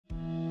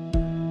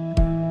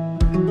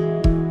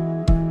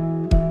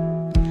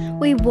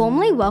We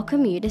warmly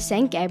welcome you to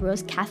St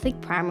Gabriel's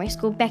Catholic Primary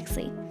School,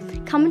 Bexley.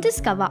 Come and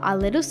discover our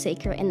little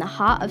secret in the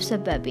heart of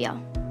suburbia.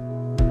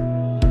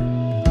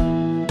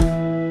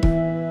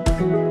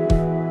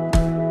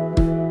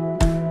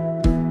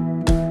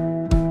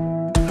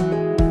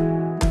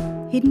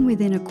 Hidden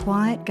within a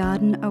quiet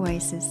garden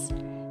oasis,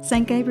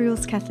 St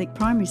Gabriel's Catholic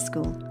Primary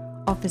School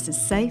offers a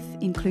safe,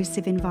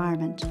 inclusive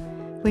environment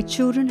where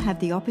children have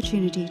the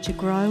opportunity to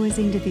grow as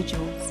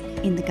individuals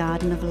in the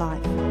garden of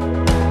life.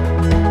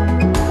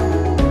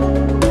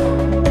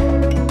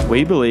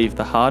 We believe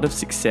the heart of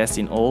success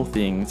in all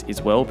things is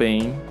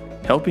well-being,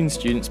 helping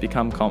students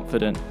become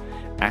confident,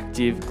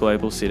 active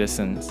global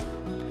citizens.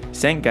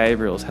 St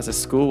Gabriel's has a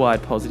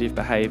school-wide positive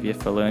behaviour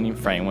for learning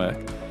framework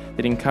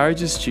that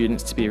encourages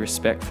students to be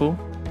respectful,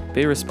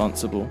 be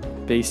responsible,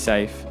 be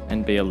safe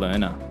and be a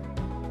learner.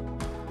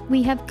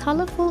 We have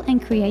colourful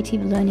and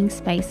creative learning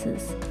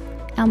spaces.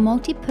 Our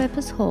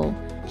multi-purpose hall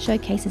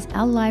showcases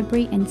our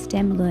library and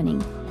STEM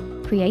learning,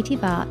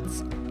 creative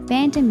arts,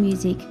 band and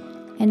music,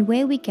 and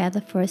where we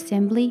gather for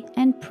assembly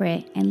and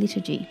prayer and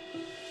liturgy.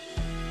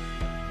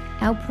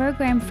 Our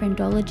program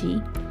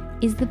Friendology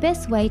is the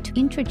best way to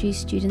introduce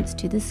students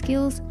to the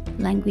skills,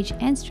 language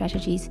and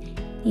strategies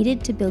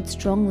needed to build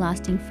strong,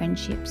 lasting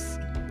friendships.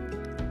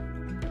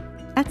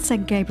 At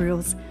St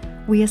Gabriel's,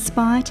 we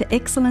aspire to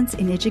excellence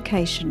in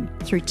education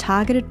through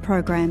targeted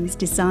programs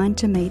designed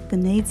to meet the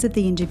needs of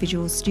the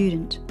individual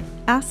student.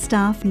 Our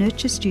staff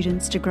nurture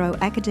students to grow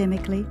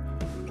academically,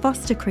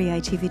 foster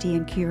creativity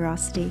and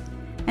curiosity,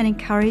 and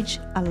encourage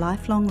a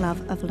lifelong love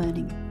of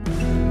learning.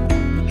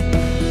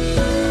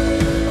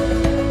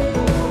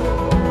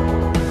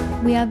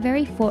 We are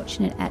very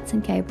fortunate at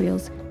St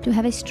Gabriel's to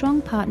have a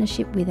strong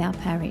partnership with our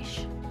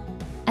parish.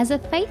 As a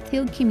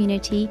faith-filled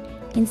community,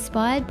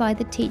 inspired by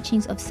the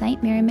teachings of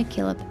St Mary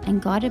MacKillop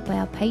and guided by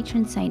our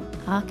patron saint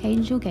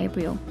Archangel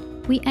Gabriel,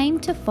 we aim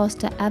to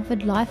foster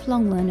avid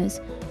lifelong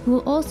learners who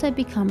will also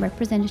become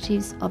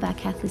representatives of our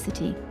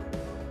Catholicity.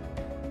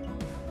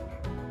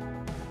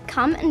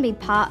 Come and be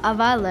part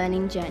of our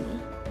learning journey.